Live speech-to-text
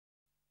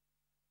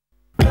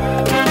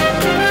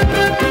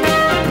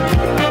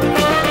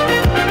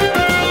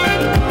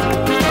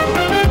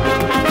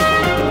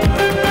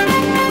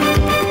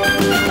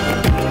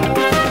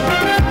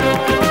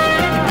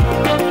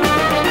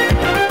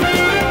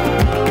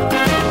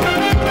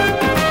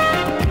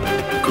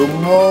Good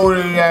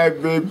morning,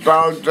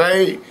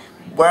 everybody.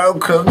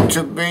 Welcome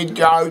to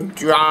Video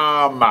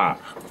Drama.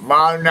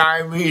 My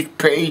name is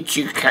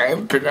Peter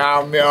Kemp and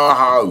I'm your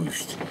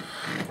host.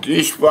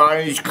 This one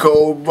is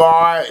called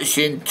Riots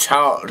in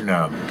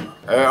Tottenham.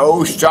 It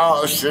all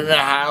starts in the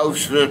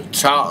house of the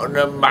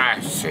Tottenham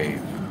Massive.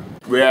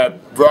 We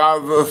have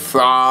Brother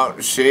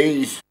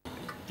Francis.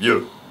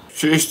 You.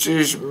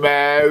 Sisters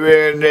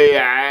Mary and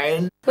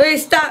Leanne.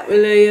 Where's that,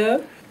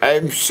 Leo?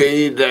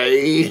 MC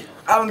Lee.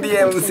 I'm the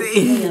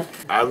MC.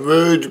 And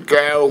Rude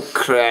Girl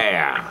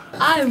Claire.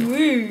 I'm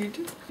rude.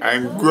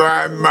 And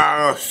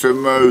Grandmaster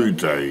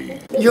Moody.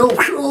 Yo,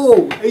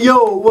 cool.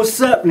 Yo, what's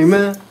happening,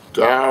 man?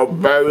 They're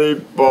very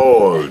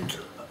bored.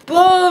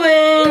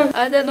 Boring.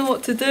 I don't know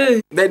what to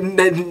do. There's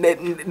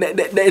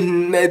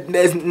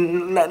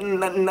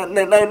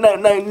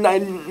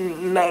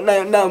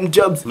no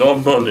jobs. No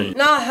money.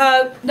 No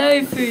hope.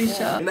 No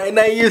future.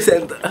 No youth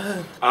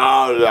centre.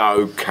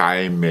 Arlo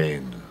came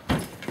in.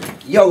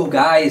 Yo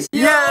guys!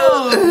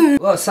 Yo!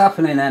 What's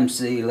happening,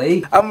 MC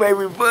Lee? I'm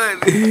very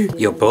bored.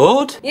 You're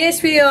bored?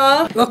 Yes, we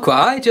are. Look what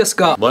I just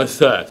got. What's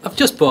that? I've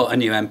just bought a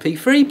new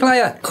MP3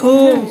 player.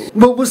 Cool.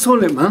 What's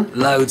on it, man?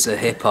 Loads of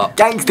hip hop.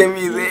 Gangster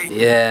music.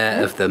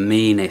 Yeah, of the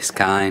meanest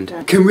kind.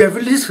 Can we have a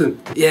listen?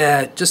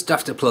 Yeah, just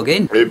have to plug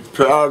in. He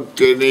plugged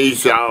in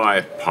his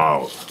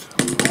iPod.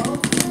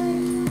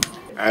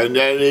 And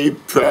then he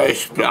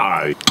pressed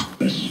play.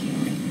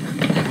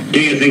 Do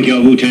you think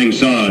your Wu-Tang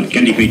sword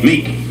can defeat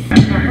me?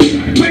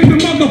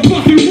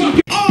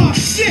 Oh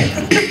shit!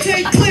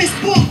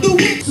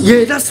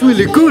 Yeah, that's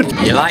really good.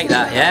 You like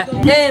that, yeah?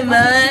 Hey,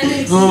 man.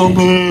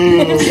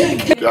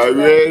 They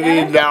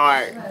really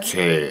liked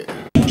it.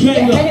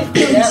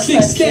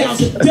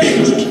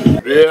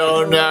 They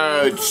all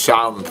heard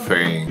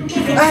something.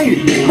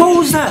 Hey, what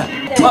was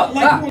that? What?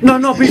 That? No,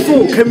 not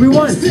before. Can we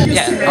rewind?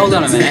 Yeah, hold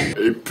on a minute.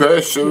 He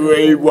pressed the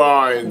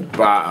rewind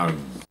button.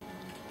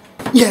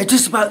 Yeah,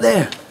 just about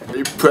there.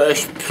 He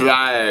pressed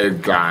play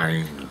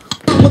again.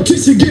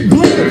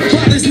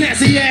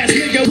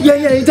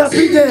 Yeah, that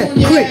bit there.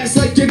 Quick.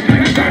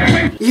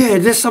 Yeah,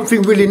 there's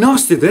something really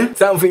nasty there.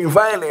 Something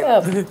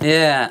violent.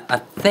 Yeah, I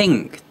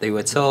think they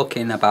were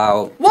talking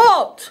about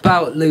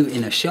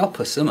looting a shop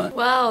or something.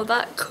 Wow,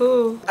 that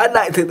cool. I'd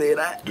like to do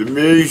that. The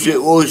music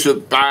was a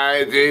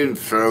bad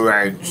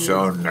influence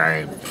on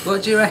them.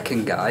 What do you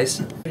reckon,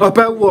 guys?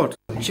 About what?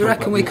 Do you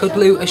reckon we could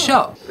loot a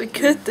shop? We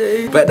could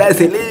do. But that's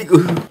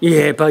illegal.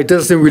 Yeah, but it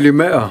doesn't really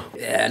matter.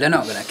 Yeah, they're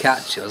not gonna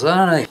catch us,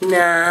 are they?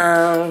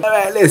 No.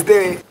 Alright, let's do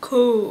it.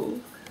 Cool.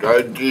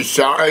 They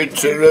decided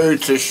to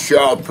loot a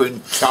shop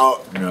in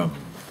Tottenham.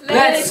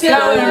 Let's go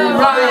and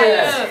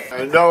riot.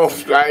 And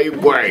off they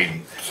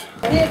went.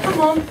 Yeah, come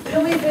on.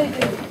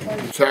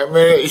 10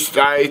 minutes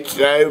later,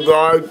 they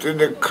arrived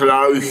in a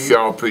clothes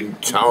shop in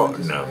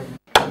Tottenham.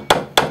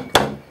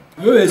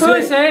 Who is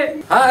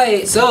it? Hi,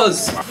 it's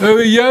us. Who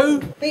are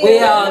you? We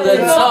are the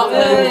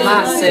Tottenham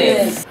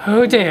Massive.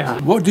 Oh dear.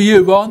 What do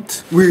you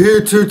want? We're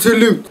here to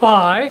loot.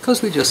 Why?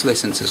 Because we just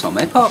listened to some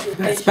hip hop.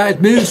 That's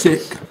bad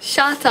music.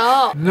 Shut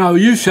up. No,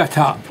 you shut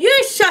up.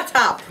 You shut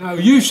up. No,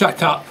 you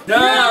shut up.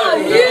 No,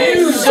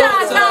 you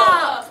shut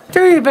up.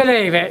 Do you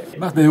believe it?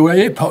 Must be the way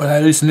hip hop they're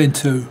listening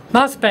to.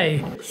 Must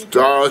be.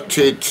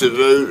 Started to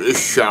loot the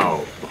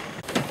shop.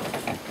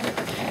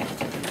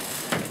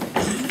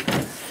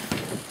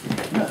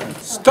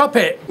 Stop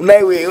it.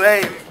 No,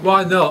 wait.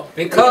 Why not?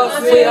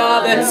 Because we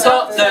are the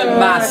Tottenham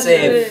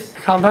Massive.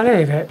 Can't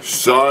believe it.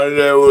 So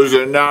there was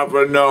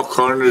another knock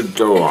on the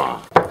door.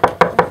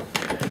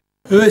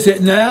 Who is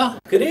it now?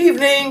 Good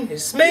evening,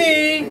 it's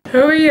me. Who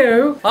are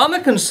you? I'm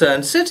a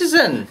concerned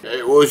citizen.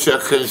 It was a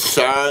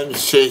concerned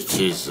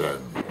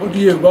citizen. What do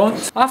you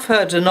want? I've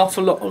heard an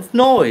awful lot of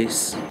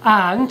noise.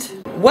 And?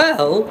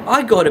 Well,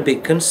 I got a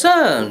bit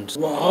concerned.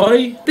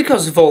 Why?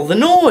 Because of all the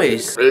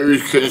noise. He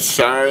was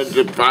concerned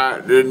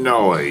about the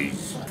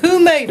noise. Who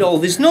made all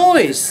this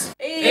noise?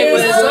 It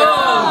was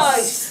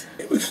us.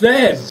 It was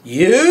them.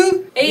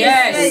 You?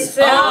 Yes,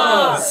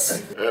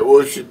 us. It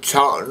was the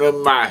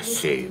Tottenham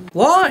Massive.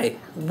 Why?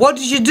 What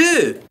did you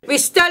do? We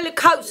stole the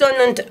coats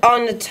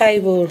on the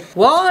table.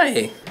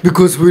 Why?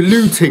 Because we're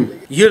looting.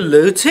 You're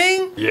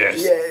looting?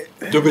 Yes.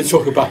 Do we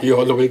talk about you?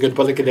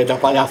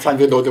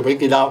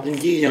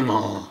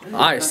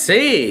 I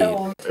see.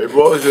 He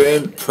wasn't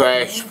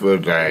impressed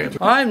with them.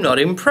 I'm not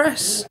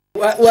impressed.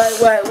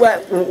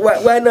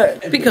 Why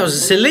not? Because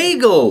it's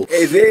illegal.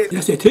 Is it?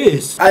 Yes, it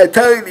is. I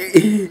told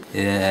you.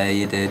 Yeah,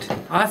 you did.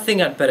 I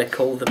think I'd better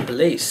call the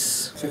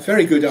police. It's a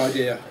very good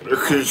idea. The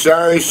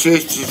concerned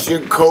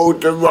citizen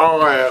called the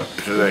riot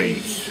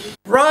police.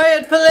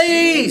 Riot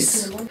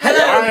police!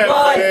 Hello,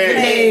 riot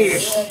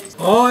police!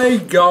 Hi,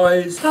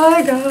 guys.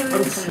 Hi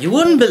guys. You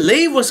wouldn't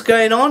believe what's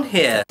going on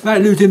here. They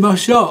looted my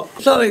shop.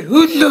 Sorry,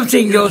 who's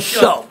looting your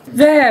shop?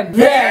 Them.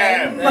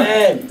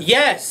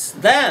 Yes,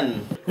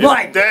 them.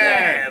 Right.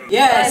 Damn!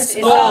 Yes,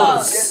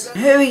 us.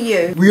 Who are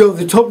you? We are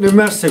the Tottenham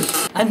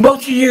Massive. And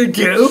what do you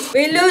do?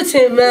 We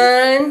looting,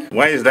 man.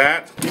 Where's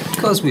that?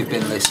 Because we've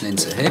been listening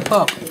to hip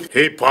hop.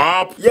 Hip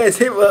hop? Yes,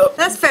 hip hop.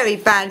 That's very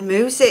bad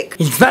music.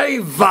 It's very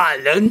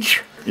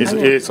violent.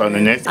 It's on the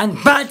net.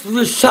 And bad for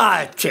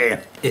society.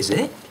 Is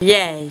it?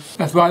 Yes.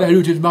 That's why they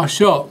looted my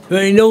shop.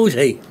 Very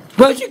naughty.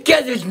 Where'd you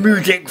get this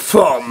music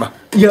from?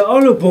 Yeah,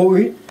 Arlo bought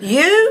it.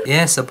 You?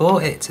 Yes, I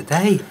bought it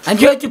today.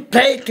 And you had to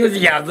play it to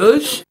the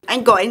others?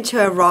 And got into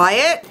a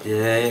riot?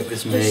 Yeah, it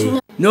was me.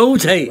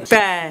 Naughty.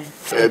 Bear.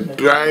 They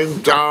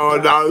blamed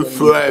Arlo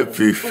for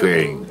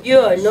everything.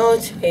 You're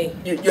naughty.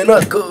 You're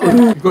not good.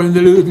 You got in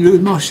the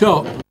looted my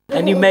shop.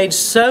 And you made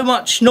so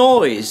much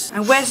noise.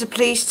 And where's the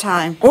police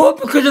time? All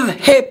because of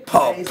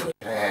hip-hop.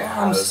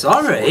 I'm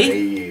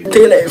sorry.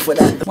 Too late for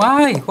that.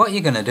 Why? What are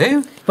you going to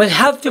do? We'll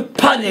have to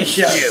punish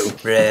you.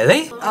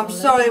 Really? I'm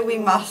sorry, we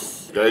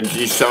must. They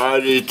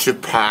decided to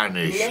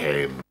punish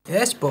him.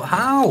 Yes, but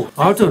how?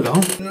 I don't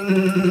know.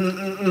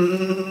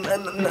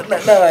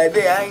 No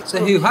idea. So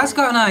who has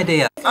got an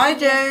idea? I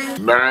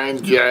do.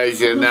 Mandy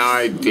has an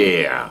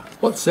idea.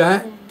 What's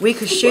that? We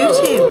could shoot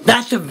him.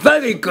 That's a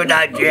very good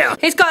idea.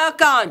 He's got a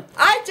gun.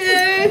 I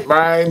do.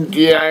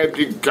 Mandy had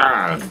a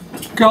gun.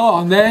 Go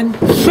on then.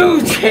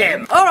 Shoot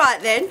him. All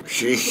right then.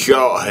 She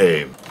shot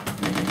him.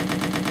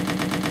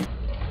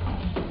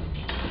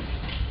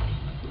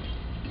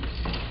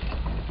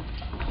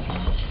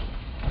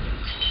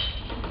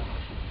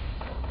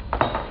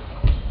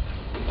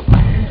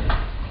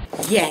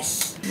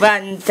 Yes.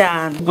 Well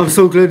done. I'm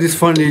so glad he's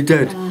finally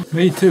dead.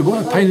 Me too.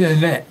 What a pain in the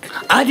neck.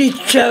 And he's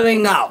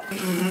showing up. Me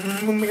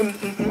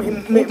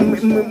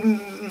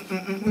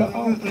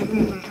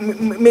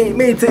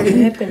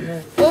too.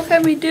 What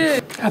can we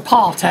do? A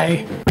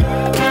party.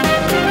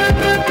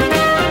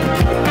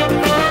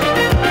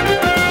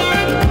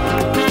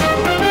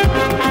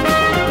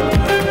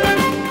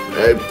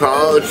 A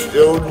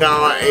postal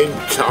night in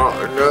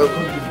Tottenham,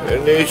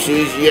 and this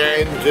is the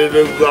end of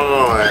the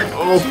ride.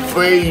 Auf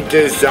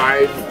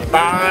Wiedersehen,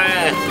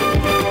 bye.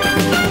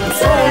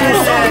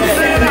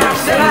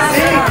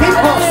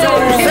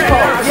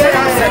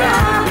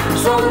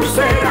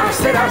 Será,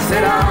 será,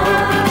 será.